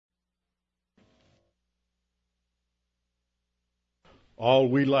All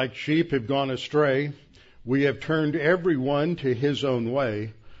we like sheep have gone astray. We have turned everyone to his own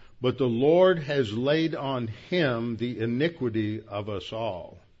way, but the Lord has laid on him the iniquity of us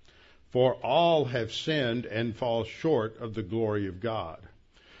all. For all have sinned and fall short of the glory of God.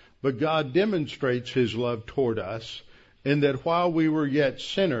 But God demonstrates his love toward us in that while we were yet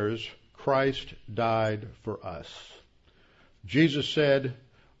sinners, Christ died for us. Jesus said,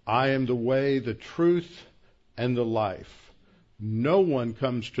 I am the way, the truth, and the life. No one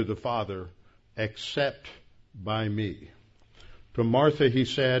comes to the Father except by me. To Martha he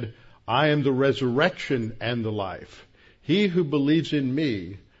said, I am the resurrection and the life. He who believes in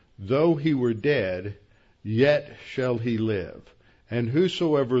me, though he were dead, yet shall he live. And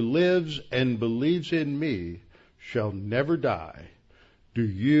whosoever lives and believes in me shall never die. Do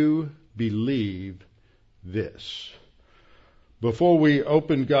you believe this? Before we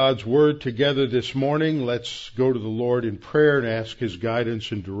open God's Word together this morning, let's go to the Lord in prayer and ask his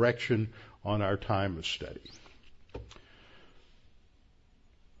guidance and direction on our time of study.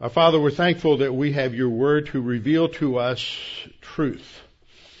 Our Father, we're thankful that we have your Word to reveal to us truth,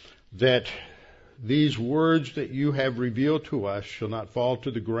 that these words that you have revealed to us shall not fall to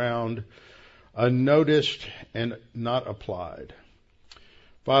the ground unnoticed and not applied.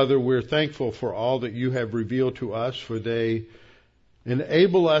 Father, we're thankful for all that you have revealed to us, for they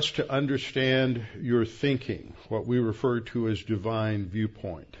enable us to understand your thinking, what we refer to as divine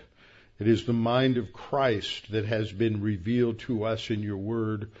viewpoint. It is the mind of Christ that has been revealed to us in your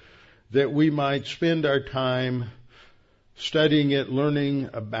word, that we might spend our time studying it,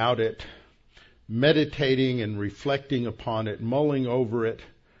 learning about it, meditating and reflecting upon it, mulling over it,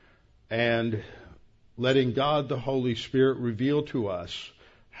 and letting God the Holy Spirit reveal to us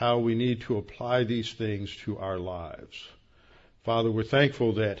how we need to apply these things to our lives. Father, we're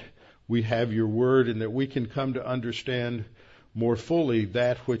thankful that we have your word and that we can come to understand more fully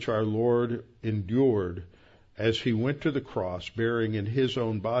that which our Lord endured as he went to the cross, bearing in his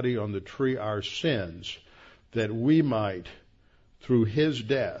own body on the tree our sins, that we might, through his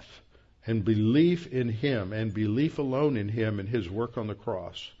death and belief in him and belief alone in him and his work on the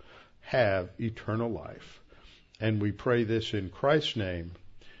cross, have eternal life. And we pray this in Christ's name.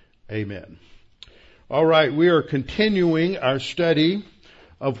 Amen. All right, we are continuing our study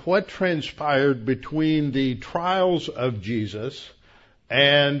of what transpired between the trials of Jesus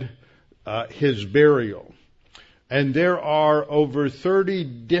and his burial. And there are over 30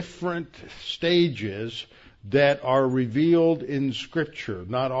 different stages that are revealed in Scripture.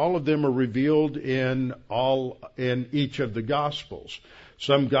 Not all of them are revealed in each of the Gospels.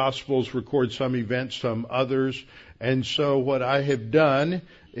 Some Gospels record some events, some others. And so what I have done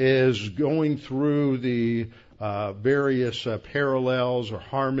is going through the various parallels or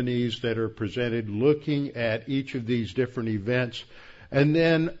harmonies that are presented, looking at each of these different events, and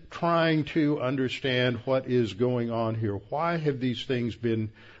then trying to understand what is going on here. Why have these things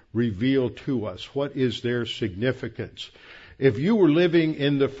been revealed to us? What is their significance? If you were living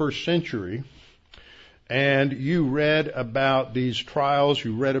in the first century and you read about these trials,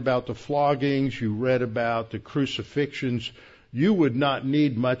 you read about the floggings, you read about the crucifixions, you would not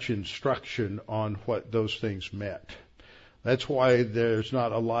need much instruction on what those things meant. That's why there's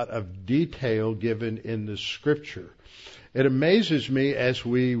not a lot of detail given in the Scripture. It amazes me as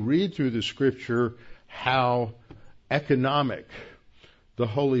we read through the Scripture how economic the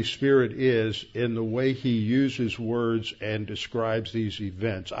Holy Spirit is in the way he uses words and describes these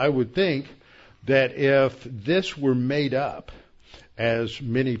events. I would think that if this were made up, as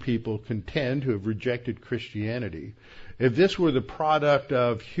many people contend who have rejected Christianity, if this were the product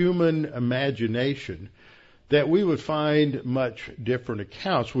of human imagination, that we would find much different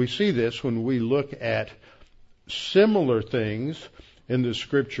accounts. We see this when we look at similar things in the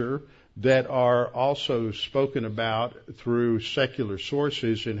Scripture that are also spoken about through secular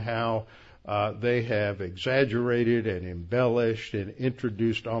sources and how they have exaggerated and embellished and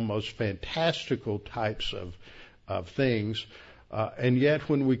introduced almost fantastical types of things. And yet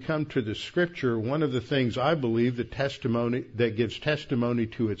when we come to the Scripture, one of the things I believe that gives testimony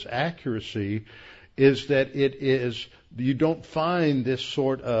to its accuracy is that you don't find this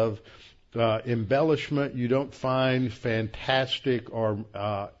sort of embellishment, you don't find fantastic or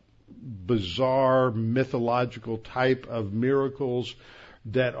bizarre mythological type of miracles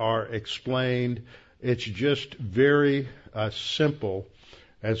that are explained. It's just very simple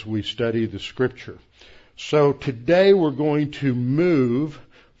as we study the Scripture. So today we're going to move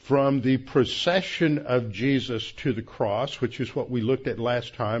from the procession of Jesus to the cross, which is what we looked at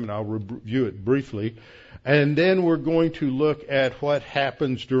last time, and I'll review it briefly. And then we're going to look at what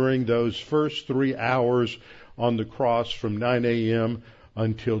happens during those first 3 hours on the cross from 9 a.m.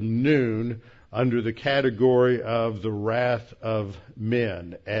 until noon under the category of the wrath of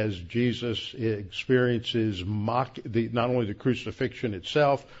men, as Jesus experiences not only the crucifixion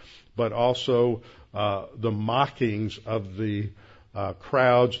itself, but also the mockings of the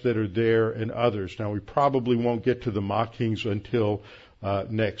crowds that are there and others. Now, we probably won't get to the mockings until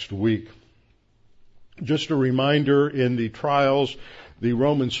next week. Just a reminder, in the trials, the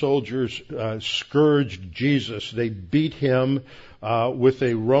Roman soldiers scourged Jesus. They beat him with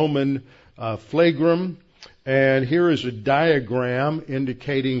a Roman flagrum. And here is a diagram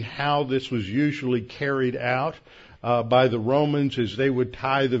indicating how this was usually carried out by the Romans, as they would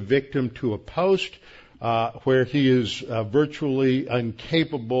tie the victim to a post where he is virtually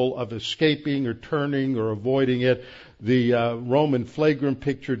incapable of escaping or turning or avoiding it. The Roman flagrum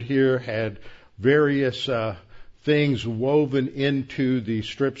pictured here had various things woven into the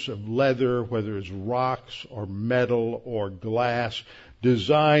strips of leather, whether it's rocks or metal or glass,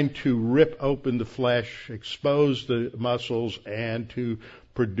 designed to rip open the flesh, expose the muscles, and to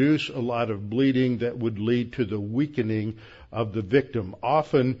produce a lot of bleeding that would lead to the weakening of the victim.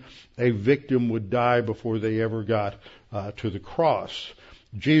 Often a victim would die before they ever got to the cross.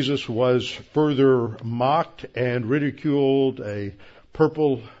 Jesus was further mocked and ridiculed. A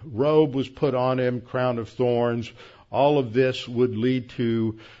purple robe was put on him, crown of thorns. All of this would lead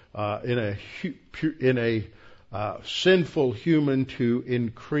to, in a sinful human, to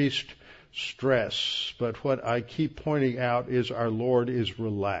increased stress. But what I keep pointing out is our Lord is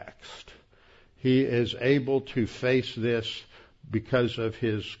relaxed. He is able to face this because of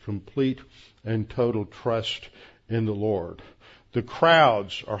his complete and total trust in the Lord. The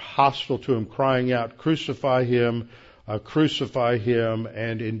crowds are hostile to him, crying out, "Crucify him, crucify him,"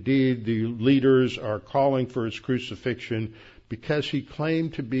 and indeed the leaders are calling for his crucifixion because he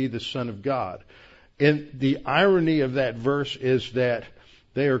claimed to be the Son of God. And the irony of that verse is that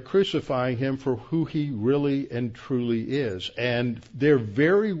they are crucifying him for who he really and truly is. And their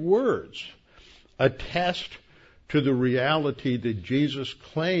very words attest to the reality that Jesus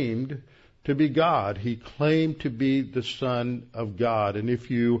claimed to be God. He claimed to be the Son of God. And if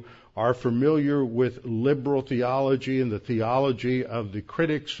you are familiar with liberal theology and the theology of the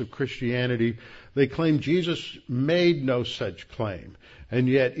critics of Christianity, they claim Jesus made no such claim. And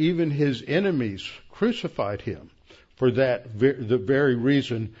yet even his enemies crucified him for that the very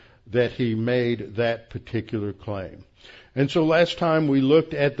reason that he made that particular claim. And so last time we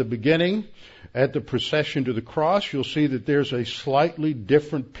looked at the beginning, at the procession to the cross. You'll see that there's a slightly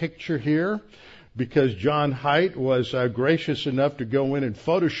different picture here, because John Haidt was gracious enough to go in and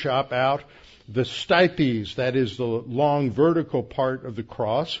Photoshop out the stipes, that is the long vertical part of the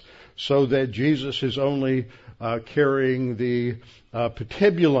cross, so that Jesus is only carrying the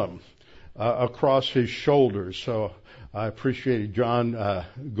patibulum across his shoulders. So I appreciated John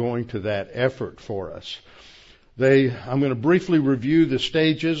going to that effort for us. I'm going to briefly review the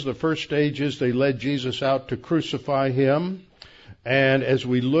stages. The first stage is they led Jesus out to crucify him. And as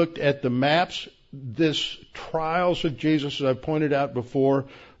we looked at the maps, this trials of Jesus, as I pointed out before,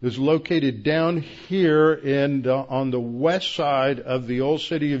 is located down here on the west side of the old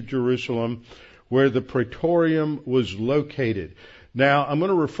city of Jerusalem, where the Praetorium was located. Now, I'm going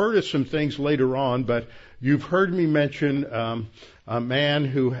to refer to some things later on, but you've heard me mention a man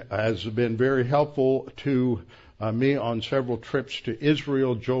who has been very helpful to me on several trips to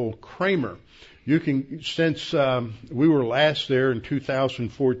Israel, Joel Kramer. Since we were last there in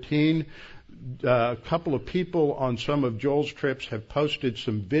 2014, a couple of people on some of Joel's trips have posted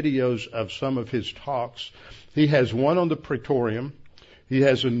some videos of some of his talks. He has one on the Praetorium. He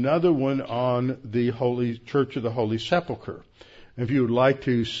has another one on the Holy Church of the Holy Sepulchre. If you would like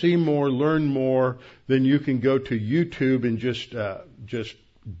to see more, learn more, then you can go to YouTube and just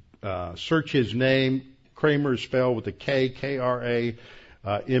search his name. Kramer is spelled with a K, K-R-A-M-E-R,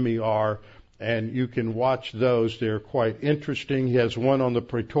 and you can watch those. They're quite interesting. He has one on the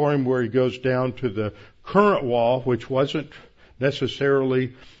Praetorium where he goes down to the current wall, which wasn't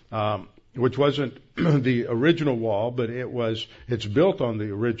necessarily, which wasn't the original wall, but it's built on the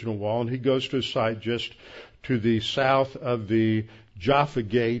original wall, and he goes to a site just to the south of the Jaffa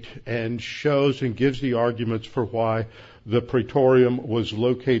Gate and shows and gives the arguments for why the Praetorium was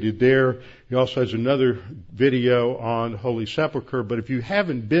located there. He also has another video on Holy Sepulchre, but if you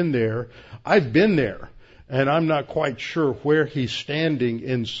haven't been there, I've been there, and I'm not quite sure where he's standing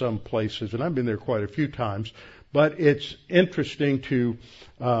in some places, and I've been there quite a few times, but it's interesting to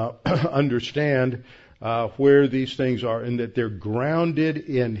understand where these things are, and that they're grounded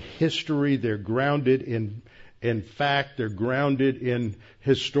in history, they're grounded in in fact. They're grounded in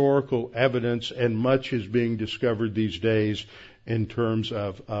historical evidence, and much is being discovered these days in terms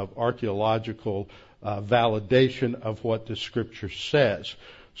of archaeological validation of what the Scripture says.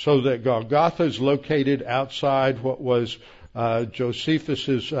 So that Golgotha is located outside what was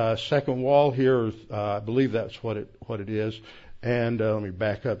Josephus's second wall here. I believe that's what it is. And let me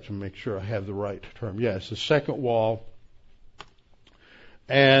back up to make sure I have the right term. Yes, the second wall.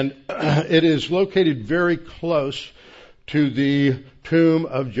 And it is located very close to the tomb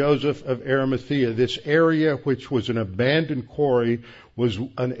of Joseph of Arimathea. This area, which was an abandoned quarry, was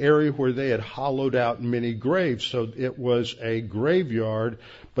an area where they had hollowed out many graves. So it was a graveyard,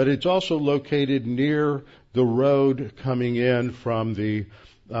 but it's also located near the road coming in from the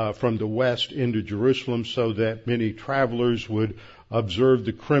west into Jerusalem, so that many travelers would observe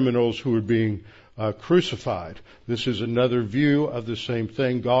the criminals who were being crucified. This is another view of the same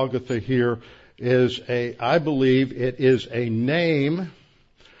thing. Golgotha here is I believe it is a name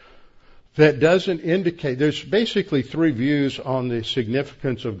that doesn't indicate. There's basically three views on the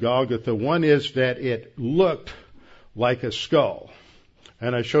significance of Golgotha. One is that it looked like a skull.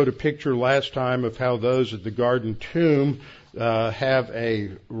 And I showed a picture last time of how those at the Garden Tomb have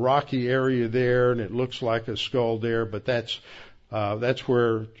a rocky area there, and it looks like a skull there, but that's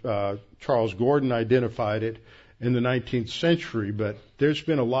where Charles Gordon identified it in the 19th century. But there's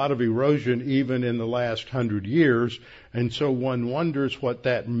been a lot of erosion even in the last 100 years, and so one wonders what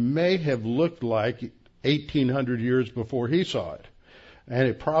that may have looked like 1,800 years before he saw it. And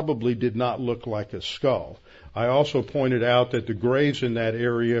it probably did not look like a skull. I also pointed out that the graves in that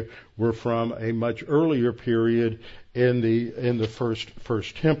area were from a much earlier period in the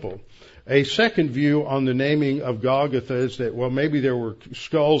first temple. A second view on the naming of Golgotha is that, well, maybe there were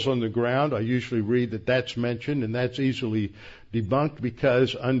skulls on the ground. I usually read that that's mentioned, and that's easily debunked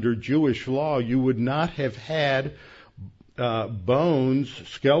because under Jewish law you would not have had bones,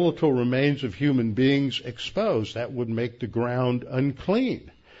 skeletal remains of human beings exposed. That would make the ground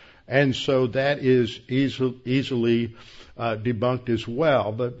unclean. And so that is easily debunked as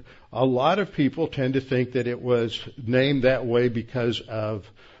well. But a lot of people tend to think that it was named that way because of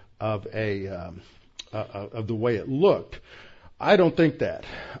the way it looked. I don't think that.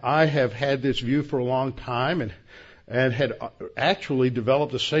 I have had this view for a long time and had actually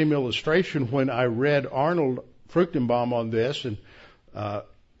developed the same illustration when I read Arnold Fruchtenbaum on this, and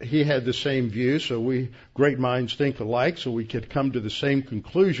he had the same view, so great minds think alike, so we could come to the same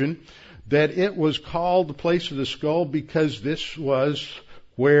conclusion, that it was called the place of the skull because this was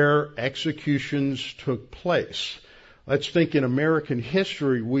where executions took place. Let's think in American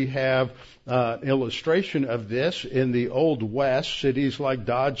history, we have an illustration of this. In the Old West, cities like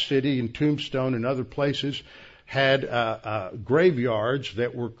Dodge City and Tombstone and other places had graveyards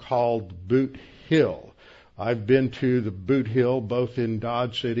that were called Boot Hill. I've been to the Boot Hill both in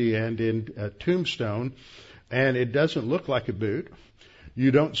Dodge City and in Tombstone, and it doesn't look like a boot.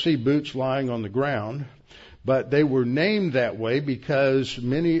 You don't see boots lying on the ground, but they were named that way because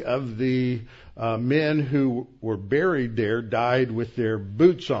many of the men who were buried there died with their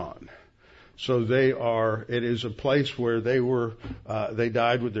boots on. So it is a place where they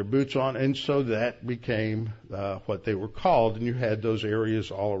died with their boots on, and so that became what they were called, and you had those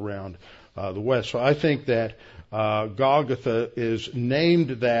areas all around the West. So I think that Golgotha is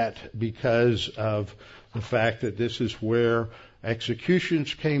named that because of the fact that this is where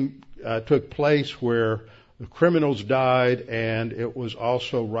executions took place, where the criminals died, and it was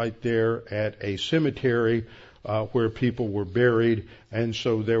also right there at a cemetery where people were buried, and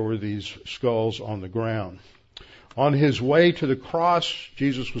so there were these skulls on the ground. On his way to the cross,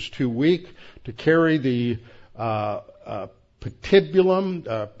 Jesus was too weak to carry the patibulum.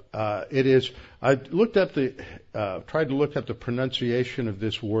 I tried to look up the pronunciation of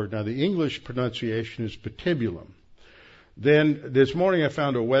this word. Now, the English pronunciation is patibulum. Then this morning I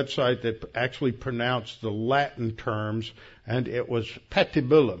found a website that actually pronounced the Latin terms, and it was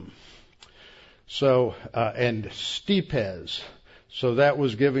patibulum. So, and stipes. So that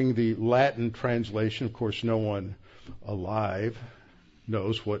was giving the Latin translation. Of course, no one alive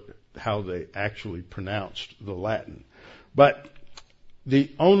knows how they actually pronounced the Latin. But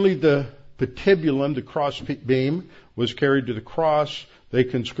only the patibulum, the cross beam, was carried to the cross. They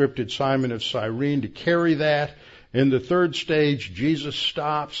conscripted Simon of Cyrene to carry that. In the third stage, Jesus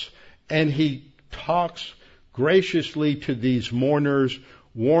stops and he talks graciously to these mourners,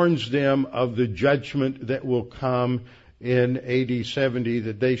 warns them of the judgment that will come in AD 70,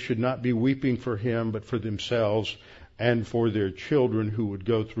 that they should not be weeping for him, but for themselves and for their children who would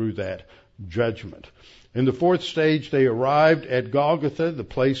go through that judgment. In the fourth stage, they arrived at Golgotha, the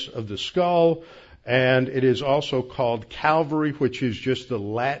place of the skull, And it is also called Calvary, which is just the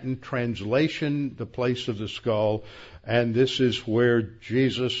Latin translation, the place of the skull. And this is where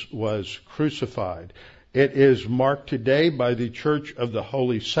Jesus was crucified. It is marked today by the Church of the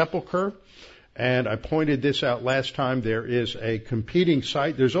Holy Sepulchre. And I pointed this out last time. There is a competing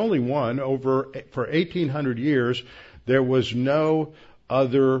site. There's only one. For 1,800 years, there was no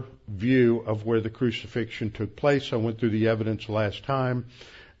other view of where the crucifixion took place. I went through the evidence last time.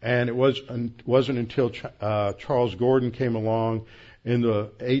 And it wasn't until Charles Gordon came along in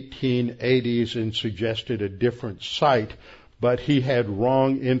the 1880s and suggested a different site. But he had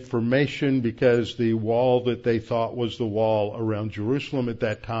wrong information because the wall that they thought was the wall around Jerusalem at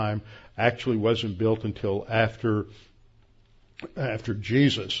that time actually wasn't built until after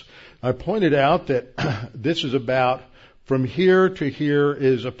Jesus. I pointed out that this is about, from here to here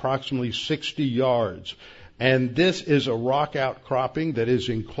is approximately 60 yards. And this is a rock outcropping that is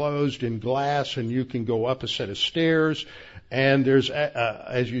enclosed in glass, and you can go up a set of stairs. And there's,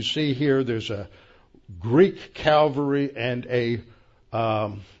 as you see here, there's a Greek Calvary and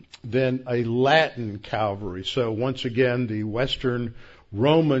then a Latin Calvary. So once again, the Western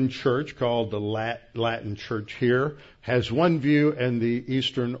Roman Church, called the Latin Church here, has one view, and the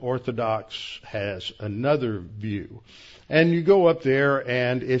Eastern Orthodox has another view. And you go up there,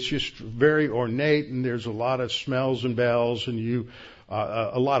 and it's just very ornate, and there's a lot of smells and bells, and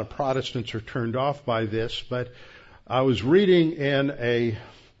a lot of Protestants are turned off by this. But I was reading in a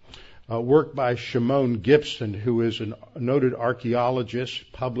work by Shimon Gibson, who is a noted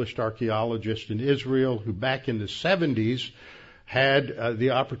archaeologist, published archaeologist in Israel, who back in the 70s had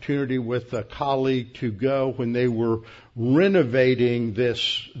the opportunity with a colleague to go when they were renovating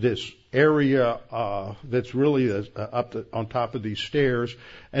this area that's really on top of these stairs,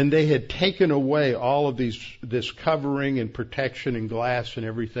 and they had taken away all of this covering and protection and glass and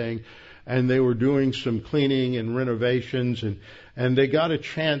everything, and they were doing some cleaning and renovations, and they got a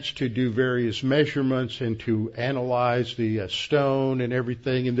chance to do various measurements and to analyze the stone and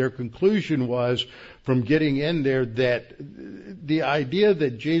everything, and their conclusion was, from getting in there, that the idea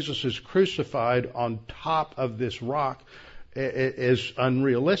that Jesus is crucified on top of this rock is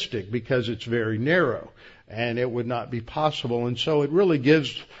unrealistic because it's very narrow and it would not be possible. And so it really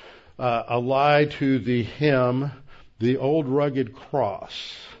gives a lie to the hymn, "The Old Rugged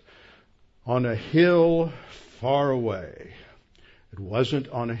Cross on a Hill Far Away." It wasn't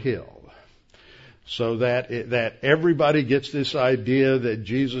on a hill. So that everybody gets this idea that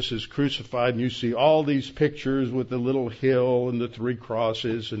Jesus is crucified, and you see all these pictures with the little hill and the three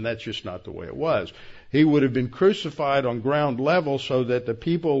crosses, and that's just not the way it was. He would have been crucified on ground level so that the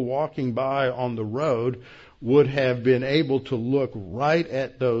people walking by on the road would have been able to look right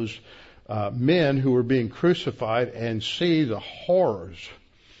at those men who were being crucified and see the horrors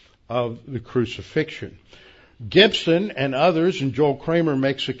of the crucifixion. Gibson and others, and Joel Kramer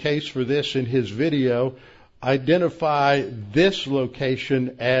makes a case for this in his video, identify this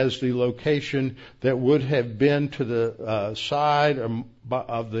location as the location that would have been to the side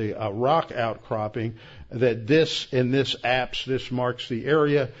of the rock outcropping, that in this apse, this marks the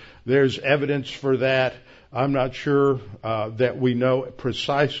area. There's evidence for that. I'm not sure that we know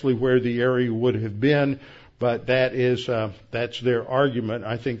precisely where the area would have been, but that's their argument.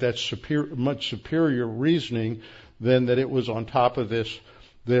 I think that's much superior reasoning than that it was on top of this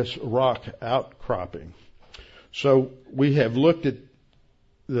rock outcropping. So we have looked at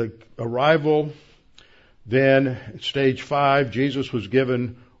the arrival. Then stage 5, Jesus was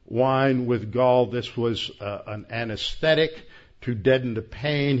given wine with gall. This was an anesthetic to deaden the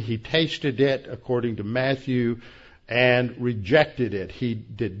pain. He tasted it, according to Matthew, and rejected it. He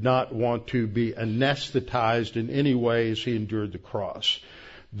did not want to be anesthetized in any way as he endured the cross.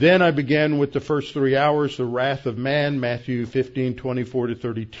 Then I began with the first 3 hours, the wrath of man, Matthew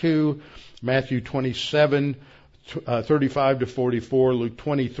 15:24-32, Matthew 27:35-44, Luke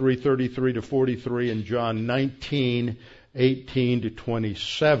 23:33-43, and John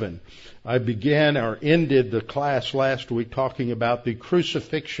 19:18-27. I began or ended the class last week talking about the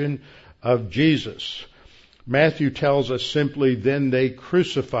crucifixion of Jesus. Matthew tells us simply, then they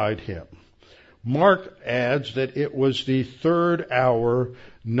crucified him. Mark adds that it was the 3rd hour,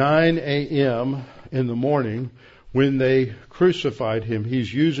 9 a.m. in the morning, when they crucified him.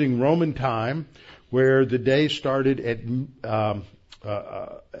 He's using Roman time, where the day started he's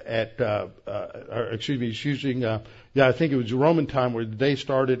using, I think it was Roman time where the day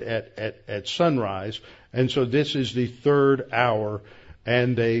started at sunrise. And so this is the 3rd hour.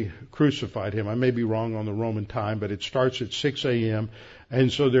 and they crucified him. I may be wrong on the Roman time, but it starts at 6 a.m.,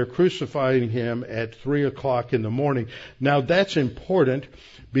 and so they're crucifying him at 3 o'clock in the morning. Now that's important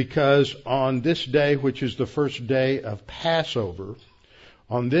because on this day, which is the first day of Passover,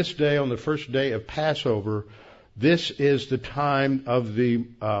 on this day, on the first day of Passover, this is the time of the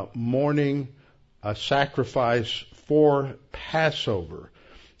morning sacrifice for Passover.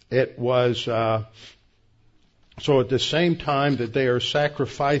 It was so at the same time that they are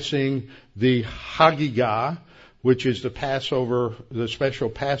sacrificing the Hagigah, which is the Passover, the special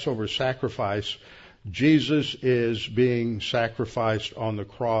Passover sacrifice, Jesus is being sacrificed on the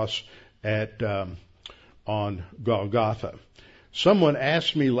cross on Golgotha. Someone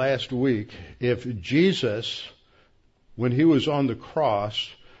asked me last week if Jesus, when he was on the cross,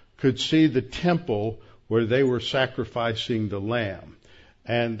 could see the temple where they were sacrificing the lamb.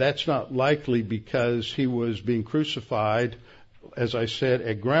 And that's not likely because he was being crucified, as I said,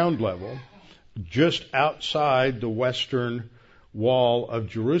 at ground level, just outside the western wall of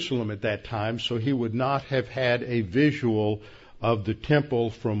Jerusalem at that time, so he would not have had a visual of the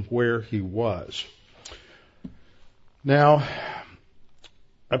temple from where he was. Now,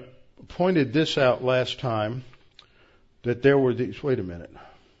 I pointed this out last time, that there were these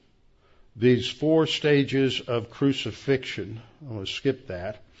 4 stages of crucifixion. I'm going to skip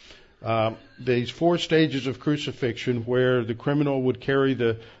that. These 4 stages of crucifixion where the criminal would carry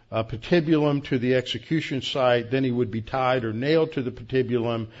the patibulum to the execution site, then he would be tied or nailed to the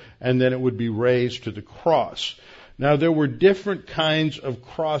patibulum, and then it would be raised to the cross. Now there were different kinds of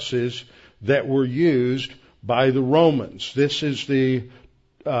crosses that were used by the Romans. This is the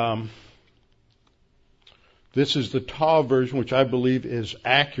tall version, which I believe is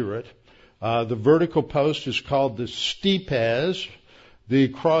accurate. The vertical post is called the stipes, the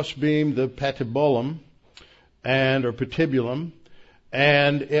crossbeam, the patibulum, or patibulum,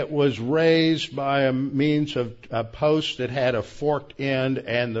 and it was raised by a means of a post that had a forked end,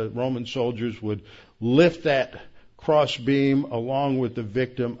 and the Roman soldiers would lift that crossbeam along with the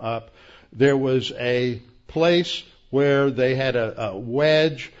victim up. There was a place where they had a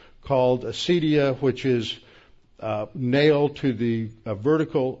wedge called a sedia, which is nailed to the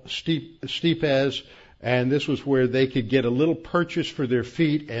vertical stipes, and this was where they could get a little purchase for their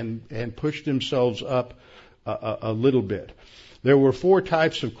feet and push themselves up a little bit. There were 4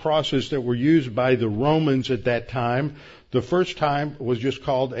 types of crosses that were used by the Romans at that time. The first time was just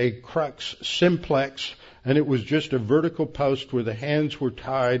called a crux simplex, and it was just a vertical post where the hands were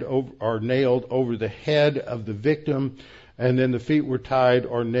tied or nailed over the head of the victim, and then the feet were tied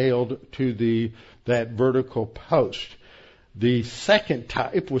or nailed to that vertical post. The second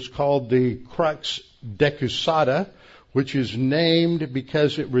type was called the crux decusata, which is named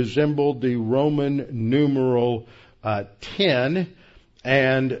because it resembled the Roman numeral 10,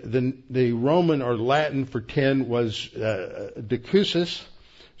 and the Roman or Latin for 10 was decusus.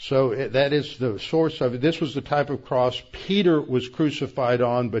 So that is the source of it. This was the type of cross Peter was crucified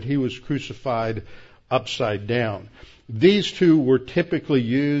on, but he was crucified upside down. These 2 were typically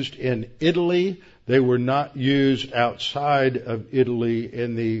used in Italy. They were not used outside of Italy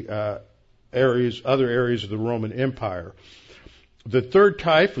in the other areas of the Roman Empire. The third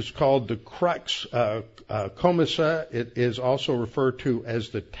type was called the crux commissa. It is also referred to as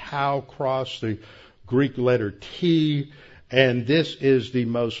the Tau cross, the Greek letter T, and this is the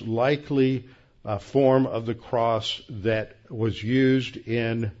most likely form of the cross that was used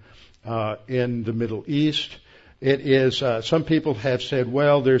in the Middle East. It is some people have said,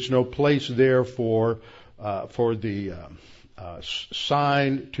 well, there's no place there for the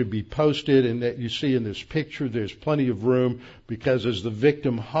sign to be posted, and that you see in this picture there's plenty of room, because as the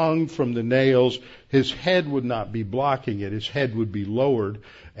victim hung from the nails, his head would not be blocking it. His head would be lowered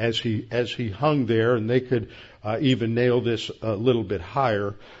as he hung there, and they could even nail this a little bit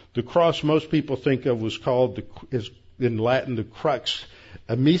higher. The cross most people think of is in Latin the crux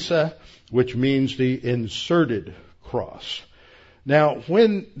amissa, which means the inserted cross. Now,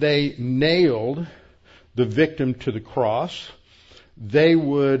 when they nailed the victim to the cross, they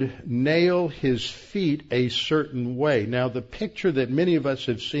would nail his feet a certain way. Now, the picture that many of us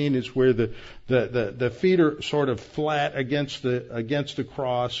have seen is where the feet are sort of flat against the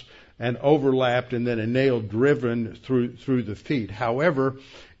cross and overlapped, and then a nail driven through the feet. However,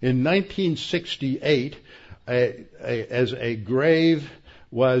 in 1968, as a grave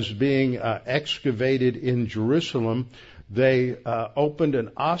was being excavated in Jerusalem, they opened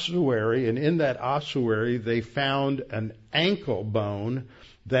an ossuary, and in that ossuary they found an ankle bone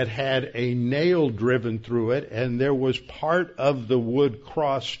that had a nail driven through it, and there was part of the wood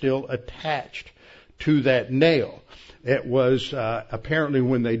cross still attached to that nail. It was apparently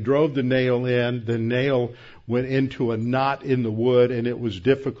when they drove the nail in, the nail went into a knot in the wood, and it was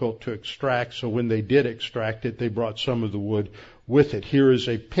difficult to extract. So when they did extract it, they brought some of the wood with it. Here is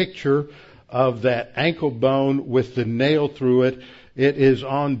a picture of that ankle bone with the nail through it. It is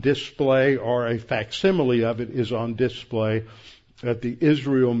on display, or a facsimile of it is on display at the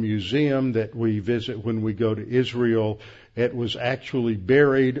Israel Museum that we visit when we go to Israel. It was actually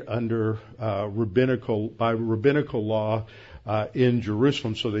buried under rabbinical law in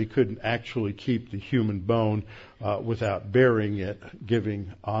Jerusalem, so they couldn't actually keep the human bone without burying it,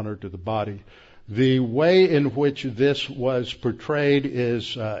 giving honor to the body. The way in which this was portrayed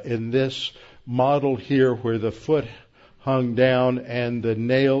is in this model here, where the foot hung down and the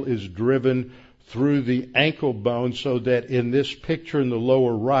nail is driven through the ankle bone, so that in this picture in the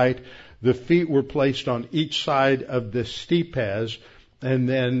lower right, the feet were placed on each side of the stipes, and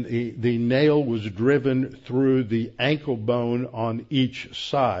then the nail was driven through the ankle bone on each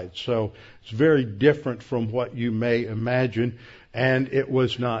side. So it's very different from what you may imagine, and it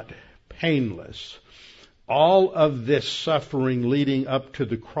was not painless. All of this suffering leading up to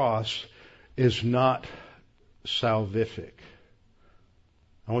the cross is not salvific.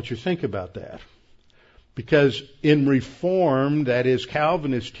 I want you to think about that. Because in Reform, that is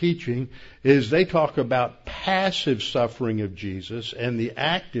Calvinist teaching, is they talk about passive suffering of Jesus and the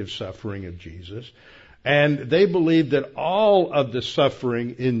active suffering of Jesus. And they believe that all of the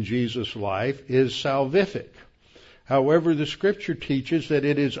suffering in Jesus' life is salvific. However, the Scripture teaches that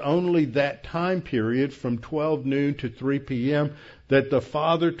it is only that time period from 12 noon to 3 p.m. that the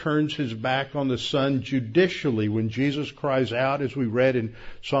Father turns His back on the Son judicially when Jesus cries out, as we read in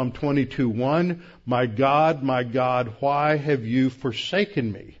Psalm 22:1, my God, why have you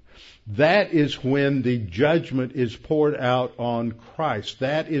forsaken me? That is when the judgment is poured out on Christ.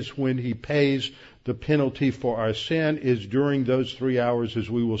 That is when He pays the penalty for our sin, is during those 3 hours, as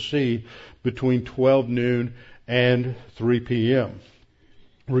we will see, between 12 noon and 3 p.m.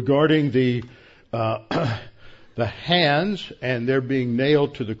 Regarding the hands and they're being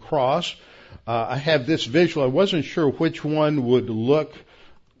nailed to the cross, I have this visual. I wasn't sure which one would look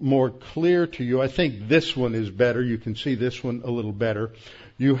more clear to you. I think this one is better. You can see this one a little better.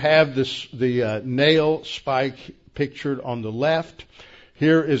 You have the nail spike pictured on the left.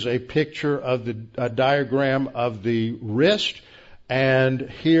 Here is a picture of a diagram of the wrist. And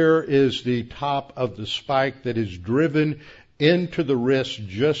here is the top of the spike that is driven into the wrist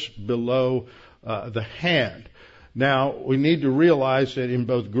just below the hand. Now, we need to realize that in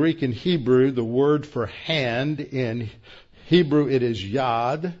both Greek and Hebrew, the word for hand, in Hebrew it is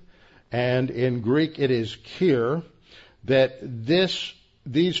yad, and in Greek it is kir, that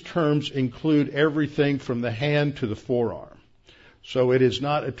these terms include everything from the hand to the forearm. So it is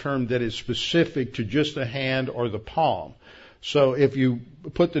not a term that is specific to just the hand or the palm. So if you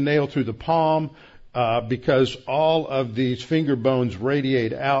put the nail through the palm, because all of these finger bones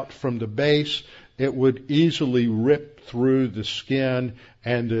radiate out from the base, it would easily rip through the skin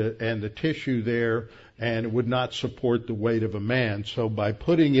and the tissue there, and it would not support the weight of a man. So by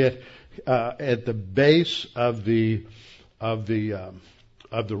putting it at the base of the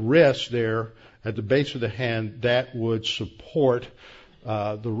wrist there, at the base of the hand, that would support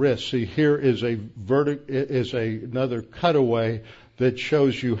the wrist. See, here is another cutaway that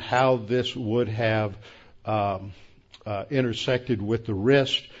shows you how this would have intersected with the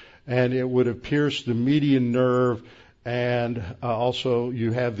wrist, and it would have pierced the median nerve, and also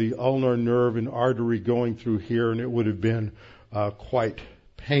you have the ulnar nerve and artery going through here, and it would have been quite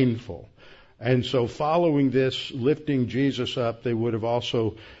painful. And so following this, lifting Jesus up, they would have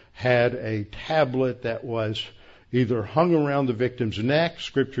also had a tablet that was either hung around the victim's neck.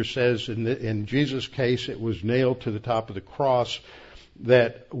 Scripture says in Jesus' case it was nailed to the top of the cross,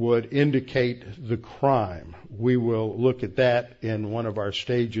 that would indicate the crime. We will look at that in one of our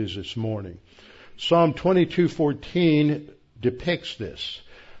stages this morning. Psalm 22:14 depicts this.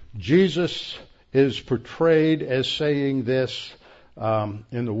 Jesus is portrayed as saying this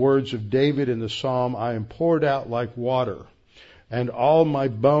in the words of David in the psalm, I am poured out like water, and all my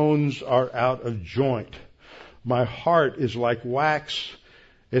bones are out of joint. My heart is like wax,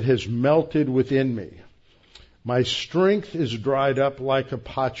 it has melted within me. My strength is dried up like a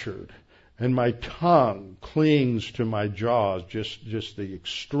potsherd, and my tongue clings to my jaws, just the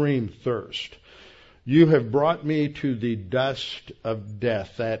extreme thirst. You have brought me to the dust of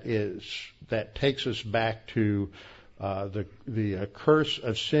death. That takes us back to the curse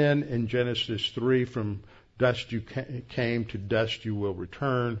of sin in Genesis 3, from dust you came, to dust you will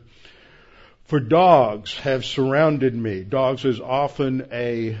return. For dogs have surrounded me. Dogs is often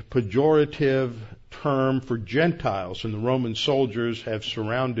a pejorative term for Gentiles, and the Roman soldiers have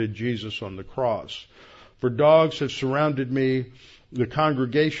surrounded Jesus on the cross. For dogs have surrounded me, the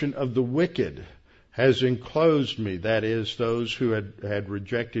congregation of the wicked has enclosed me, that is, those who had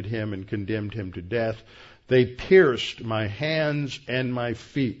rejected him and condemned him to death. They pierced my hands and my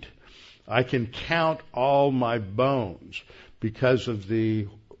feet. I can count all my bones because of the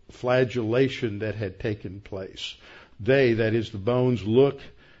flagellation that had taken place. They, that is the bones, look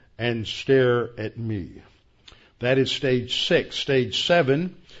and stare at me. That is stage 6. Stage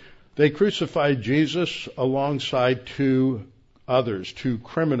 7, they crucified Jesus alongside two others, two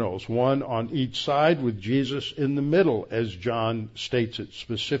criminals, one on each side with Jesus in the middle, as John states it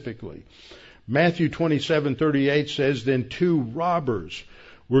specifically. Matthew 27:38 says, then two robbers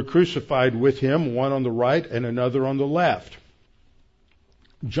were crucified with him, one on the right and another on the left.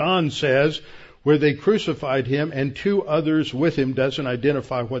 John says, where they crucified him and two others with him, doesn't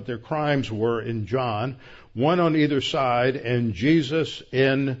identify what their crimes were in John, one on either side and Jesus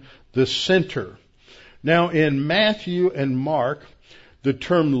in the center. Now in Matthew and Mark, the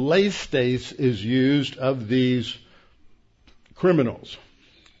term leistes is used of these criminals.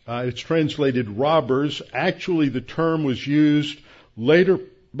 It's translated robbers. Actually, the term was used later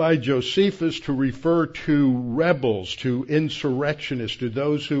by Josephus to refer to rebels, to insurrectionists, to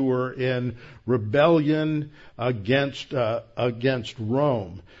those who were in rebellion against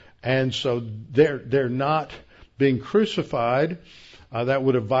Rome. And so they're not being crucified. That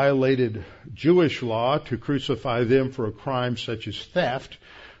would have violated Jewish law to crucify them for a crime such as theft.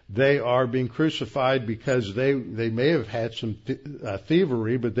 They are being crucified because they may have had some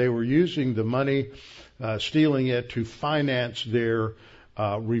thievery, but they were using the money, stealing it to finance their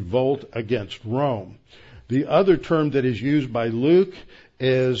revolt against Rome. The other term that is used by Luke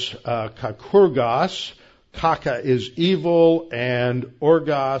is kakurgos. Kaka is evil, and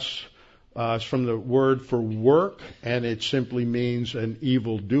orgos is from the word for work, and it simply means an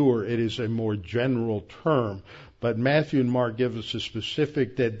evildoer. It is a more general term. But Matthew and Mark give us a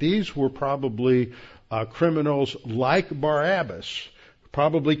specific that these were probably criminals like Barabbas,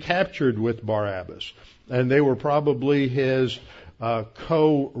 probably captured with Barabbas. And they were probably his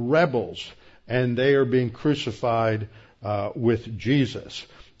co-rebels, and they are being crucified with Jesus.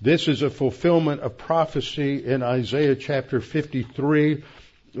 This is a fulfillment of prophecy in Isaiah chapter 53,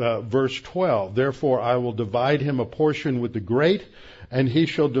 verse 12. Therefore I will divide him a portion with the great, and he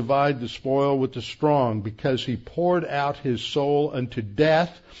shall divide the spoil with the strong, because he poured out his soul unto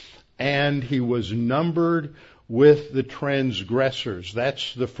death, and he was numbered with the transgressors.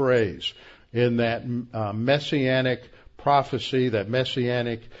 That's the phrase in that messianic prophecy, that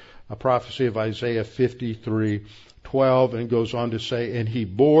messianic prophecy of Isaiah 53:12, and goes on to say, and he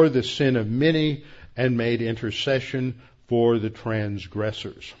bore the sin of many and made intercession for the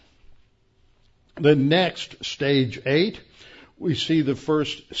transgressors. The next, stage 8, we see the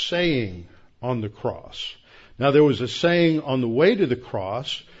first saying on the cross. Now there was a saying on the way to the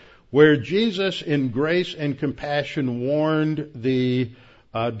cross where Jesus in grace and compassion warned the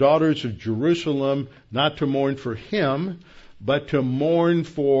daughters of Jerusalem not to mourn for him, but to mourn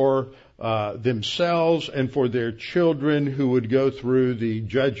for themselves and for their children who would go through the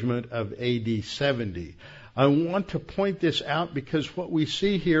judgment of AD 70. I want to point this out because what we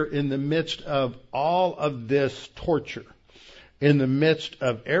see here in the midst of all of this torture, in the midst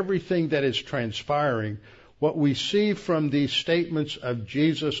of everything that is transpiring, what we see from these statements of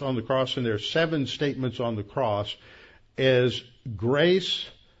Jesus on the cross, and there are 7 statements on the cross, is grace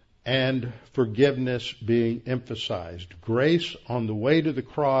and forgiveness being emphasized. Grace on the way to the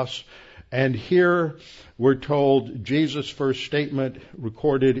cross. And here we're told Jesus' first statement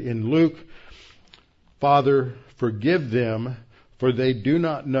recorded in Luke, Father, forgive them, for they do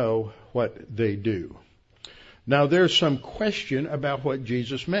not know what they do. Now there's some question about what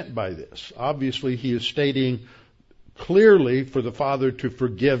Jesus meant by this. Obviously he is stating clearly for the Father to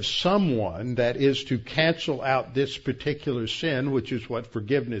forgive someone, that is to cancel out this particular sin, which is what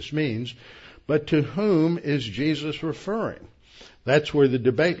forgiveness means. But to whom is Jesus referring? That's where the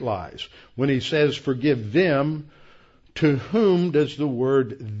debate lies. When he says forgive them, to whom does the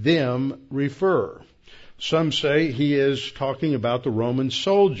word them refer? Some say he is talking about the Roman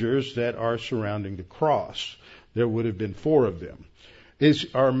soldiers that are surrounding the cross. There would have been 4 of them.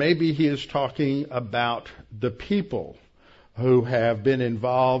 Or maybe he is talking about the people who have been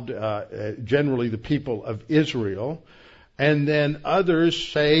involved, generally the people of Israel. And then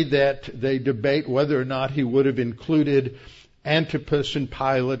others say that they debate whether or not he would have included Antipas and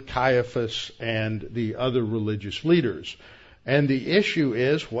Pilate, Caiaphas, and the other religious leaders. And the issue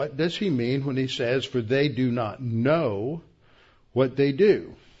is, what does he mean when he says, for they do not know what they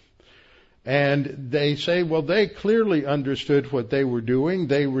do? And they say, well, they clearly understood what they were doing.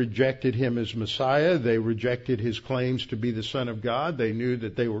 They rejected him as Messiah. They rejected his claims to be the Son of God. They knew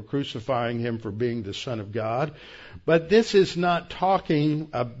that they were crucifying him for being the Son of God. But this is not talking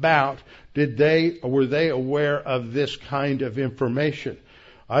about were they aware of this kind of information.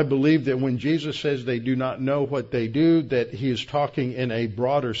 I believe that when Jesus says they do not know what they do, that he is talking in a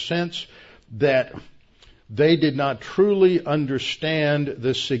broader sense, that they did not truly understand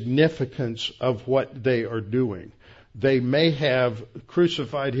the significance of what they are doing. They may have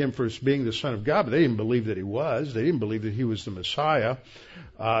crucified him for being the Son of God, but they didn't believe that he was. They didn't believe that he was the Messiah.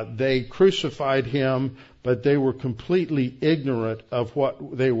 They crucified him, but they were completely ignorant of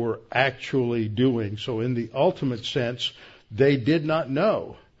what they were actually doing. So in the ultimate sense, they did not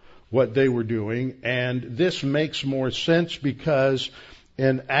know what they were doing. And this makes more sense because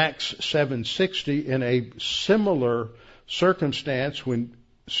in Acts 7:60, in a similar circumstance, when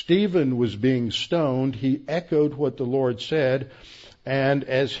Stephen was being stoned, he echoed what the Lord said, and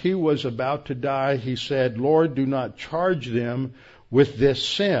as he was about to die, he said, "Lord, do not charge them with this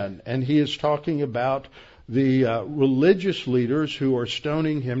sin." And he is talking about the religious leaders who are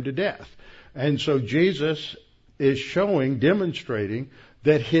stoning him to death. And so Jesus is demonstrating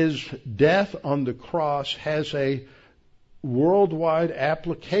that his death on the cross has a worldwide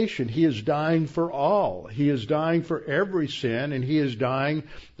application. He is dying for all. He is dying for every sin, and he is dying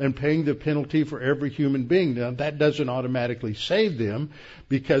and paying the penalty for every human being. Now, that doesn't automatically save them,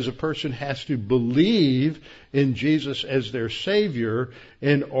 because a person has to believe in Jesus as their Savior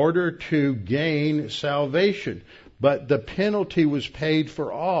in order to gain salvation. But the penalty was paid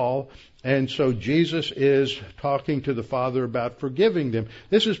for all, and so Jesus is talking to the Father about forgiving them.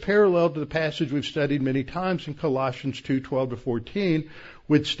 This is parallel to the passage we've studied many times in Colossians 2:12-14,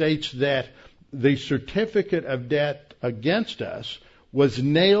 which states that the certificate of debt against us was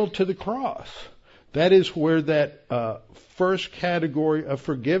nailed to the cross. That is where that first category of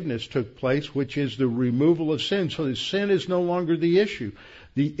forgiveness took place, which is the removal of sin. So the sin is no longer the issue.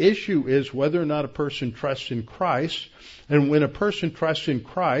 The issue is whether or not a person trusts in Christ. And when a person trusts in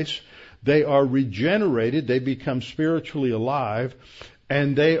Christ, they are regenerated, they become spiritually alive,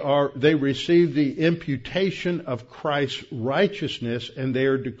 and they receive the imputation of Christ's righteousness, and they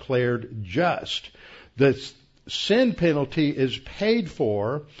are declared just. The sin penalty is paid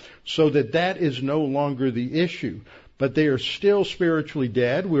for, so that is no longer the issue. But they are still spiritually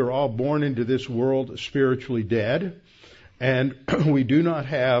dead. We're all born into this world spiritually dead. And we do not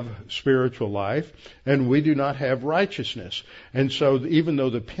have spiritual life, and we do not have righteousness. And so even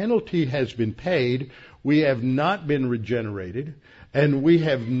though the penalty has been paid, we have not been regenerated, and we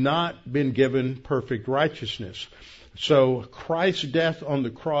have not been given perfect righteousness. So Christ's death on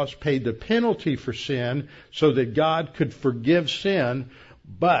the cross paid the penalty for sin so that God could forgive sin.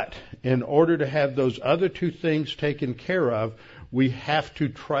 But in order to have those other two things taken care of, we have to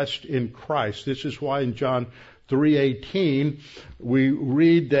trust in Christ. This is why in John 3:18, we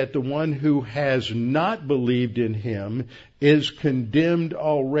read that the one who has not believed in him is condemned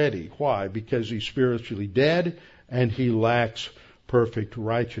already. Why? Because he's spiritually dead and he lacks perfect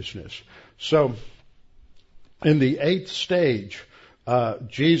righteousness. So, in the 8th stage,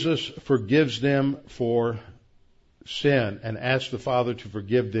 Jesus forgives them for sin and asks the Father to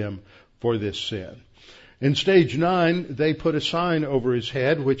forgive them for this sin. In stage 9, they put a sign over his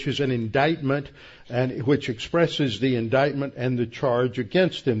head, which is an indictment, and which expresses the indictment and the charge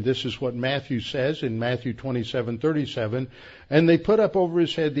against him. This is what Matthew says in Matthew 27:37. And they put up over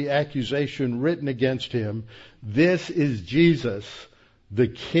his head the accusation written against him, "This is Jesus, the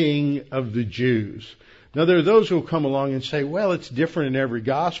King of the Jews." Now, there are those who will come along and say, well, it's different in every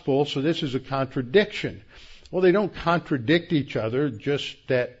gospel, so this is a contradiction. Well, they don't contradict each other, just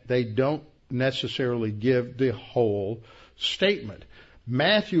that they don't necessarily give the whole statement.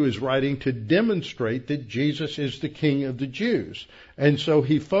 Matthew is writing to demonstrate that Jesus is the King of the Jews. And so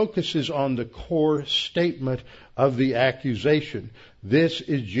he focuses on the core statement of the accusation. This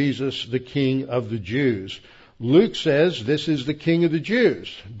is Jesus, the King of the Jews. Luke says this is the King of the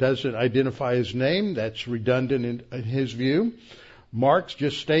Jews. Doesn't identify his name. That's redundant in his view. Mark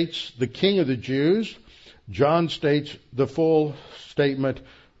just states the King of the Jews. John states the full statement,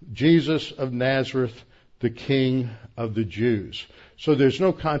 Jesus of Nazareth, the King of the Jews. So there's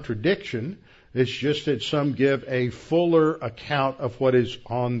no contradiction. It's just that some give a fuller account of what is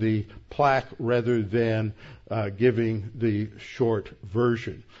on the plaque rather than giving the short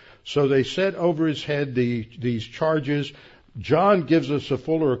version. So they set over his head these charges. John gives us a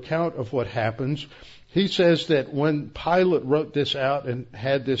fuller account of what happens. He says that when Pilate wrote this out and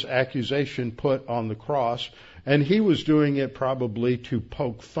had this accusation put on the cross, and he was doing it probably to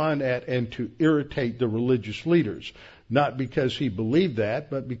poke fun at and to irritate the religious leaders, not because he believed that,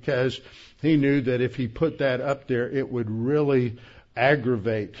 but because he knew that if he put that up there, it would really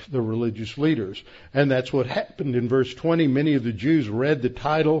aggravate the religious leaders. And that's what happened in verse 20. Many of the Jews read the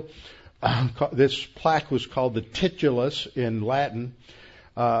title. This plaque was called the Titulus in Latin,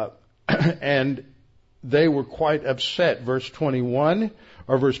 and they were quite upset. Verse 21,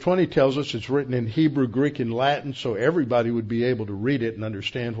 or verse 20 tells us it's written in Hebrew, Greek, and Latin, so everybody would be able to read it and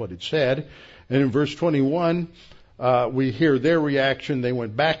understand what it said. And in verse 21, we hear their reaction. They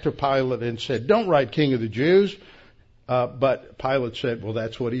went back to Pilate and said, "Don't write King of the Jews." But Pilate said, well,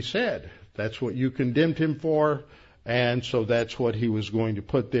 that's what he said. That's what you condemned him for. And so that's what he was going to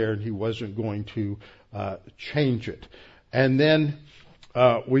put there, and he wasn't going to change it. And then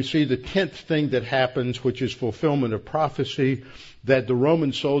we see the 10th thing that happens, which is fulfillment of prophecy, that the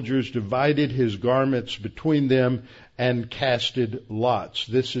Roman soldiers divided his garments between them and casted lots.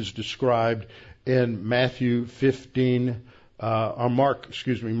 This is described in Mark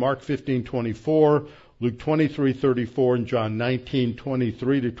 15:24, Luke 23:34, and John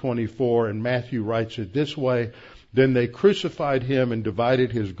 19:23-24, and Matthew writes it this way: Then they crucified him and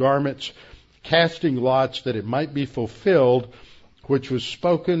divided his garments, casting lots that it might be fulfilled, which was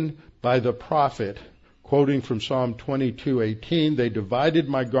spoken by the prophet, quoting from Psalm 22:18, "They divided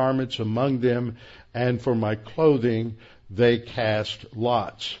my garments among them, and for my clothing they cast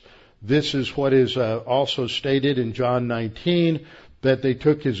lots." This is what is also stated in John 19, that they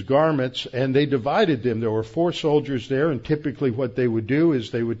took his garments and they divided them. There were 4 soldiers there, and typically what they would do is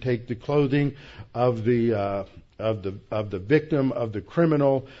they would take the clothing of the victim, of the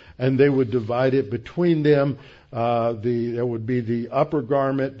criminal, and they would divide it between them. There would be the upper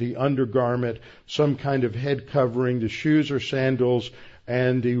garment, the undergarment, some kind of head covering, the shoes or sandals,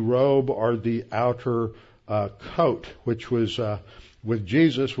 and the robe or the outer coat, which was with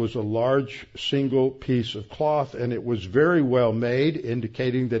Jesus was a large single piece of cloth, and it was very well made,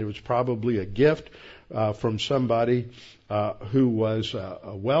 indicating that it was probably a gift from somebody who was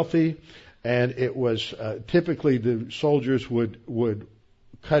wealthy. And it was typically the soldiers would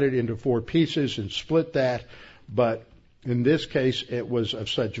cut it into 4 pieces and split that, but in this case it was of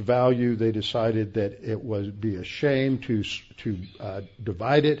such value they decided that it would be a shame to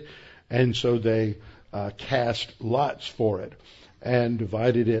divide it, and so they cast lots for it and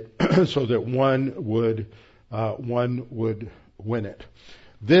divided it so that one would win it.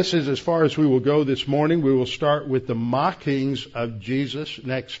 This is as far as we will go this morning. We will start with the mockings of Jesus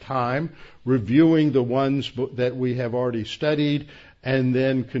next time, reviewing the ones that we have already studied, and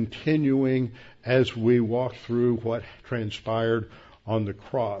then continuing as we walk through what transpired on the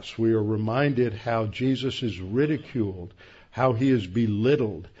cross. We are reminded how Jesus is ridiculed, how he is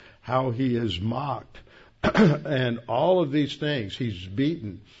belittled, how he is mocked, and all of these things. He's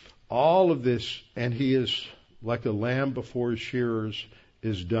beaten, all of this, and he is like a lamb before his shearers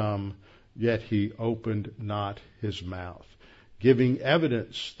is dumb, yet he opened not his mouth, giving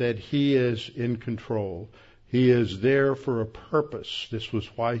evidence that he is in control. He is there for a purpose. This was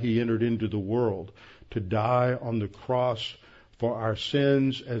why he entered into the world, to die on the cross for our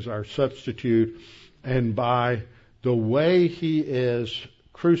sins as our substitute. And by the way he is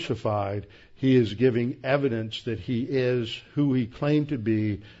crucified, he is giving evidence that he is who he claimed to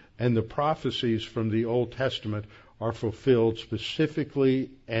be, and the prophecies from the Old Testament are fulfilled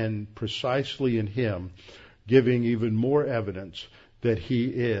specifically and precisely in him, giving even more evidence that he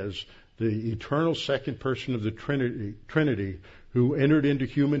is the eternal second person of the Trinity who entered into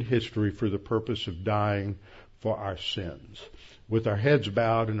human history for the purpose of dying for our sins. With our heads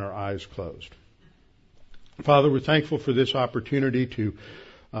bowed and our eyes closed. Father, we're thankful for this opportunity to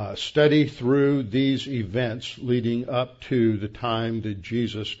study through these events leading up to the time that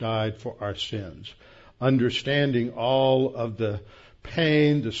Jesus died for our sins, understanding all of the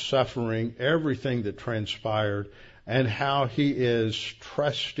pain, the suffering, everything that transpired, and how he is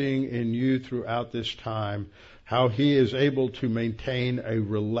trusting in you throughout this time, how he is able to maintain a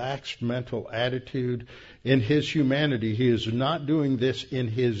relaxed mental attitude in his humanity. He is not doing this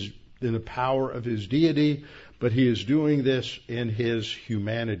in the power of his deity, but he is doing this in his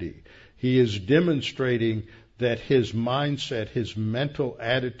humanity. He is demonstrating that his mindset, his mental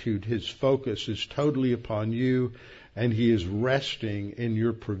attitude, his focus is totally upon you, and he is resting in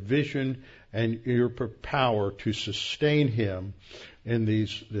your provision and your power to sustain him in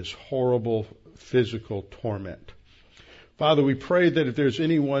this horrible physical torment. Father, we pray that if there's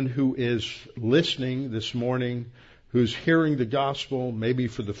anyone who is listening this morning who's hearing the gospel, maybe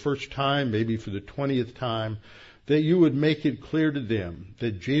for the first time, maybe for the 20th time, that you would make it clear to them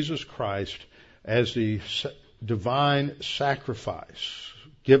that Jesus Christ, as the divine sacrifice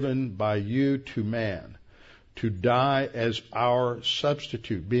given by you to man, to die as our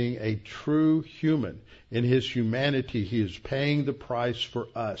substitute, being a true human. In his humanity, he is paying the price for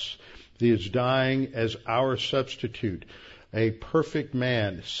us. He is dying as our substitute, a perfect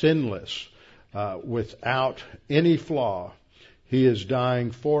man, sinless, without any flaw. He is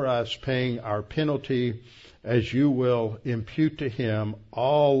dying for us, paying our penalty, as you will impute to him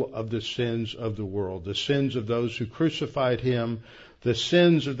all of the sins of the world, the sins of those who crucified him, the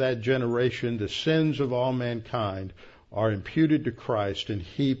sins of that generation, the sins of all mankind are imputed to Christ, and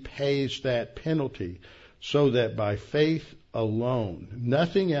he pays that penalty so that by faith alone,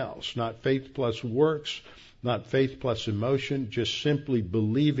 nothing else, not faith plus works, not faith plus emotion, just simply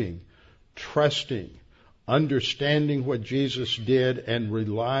believing, trusting, understanding what Jesus did and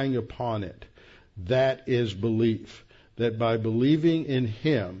relying upon it. That is belief. That by believing in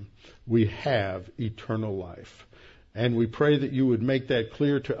him, we have eternal life. And we pray that you would make that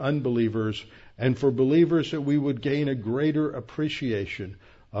clear to unbelievers, and for believers that we would gain a greater appreciation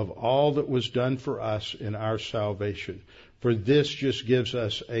of all that was done for us in our salvation. For this just gives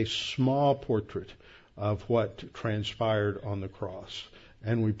us a small portrait of what transpired on the cross.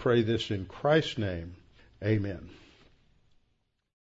 And we pray this in Christ's name. Amen.